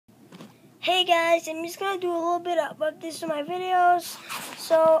Hey guys, I'm just gonna do a little bit of updates to my videos.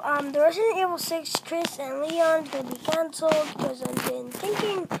 So, the Resident Evil 6 Chris and Leon is gonna be canceled because I've been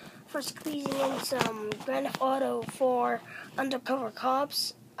thinking for squeezing in some Grand Theft Auto for Undercover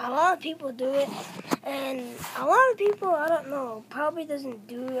cops. A lot of people do it, and a lot of people, I don't know, probably doesn't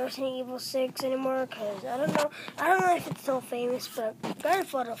do Resident Evil 6 anymore because I don't know if it's still famous, but Grand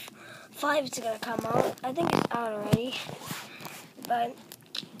Theft Auto 5 is gonna come out. I think it's out already, but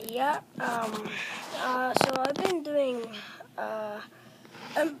yeah, so I've been doing,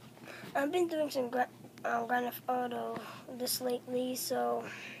 I've been doing some Grand Theft Auto this lately, so,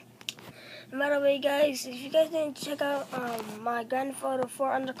 by the way guys, if you guys didn't check out, my Grand Theft Auto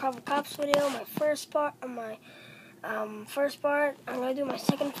 4 Undercover Cops video, my first part, I'm gonna do my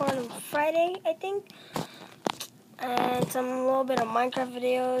second part on Friday, I think, and some little bit of Minecraft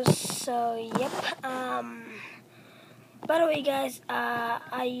videos, so, yep, by the way, guys,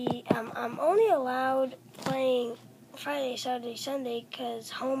 I'm only allowed playing Friday, Saturday, Sunday because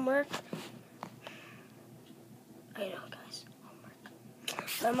homework. I know, guys, homework.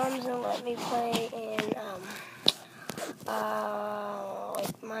 My mom's gonna let me play in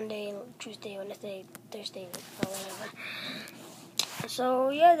like Monday, Tuesday, Wednesday, Thursday, or whatever.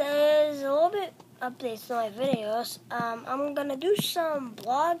 So yeah, there's a little bit updates to my videos. I'm gonna do some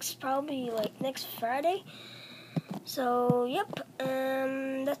vlogs probably like next Friday. So, yep,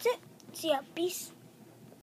 that's it. See ya. Peace.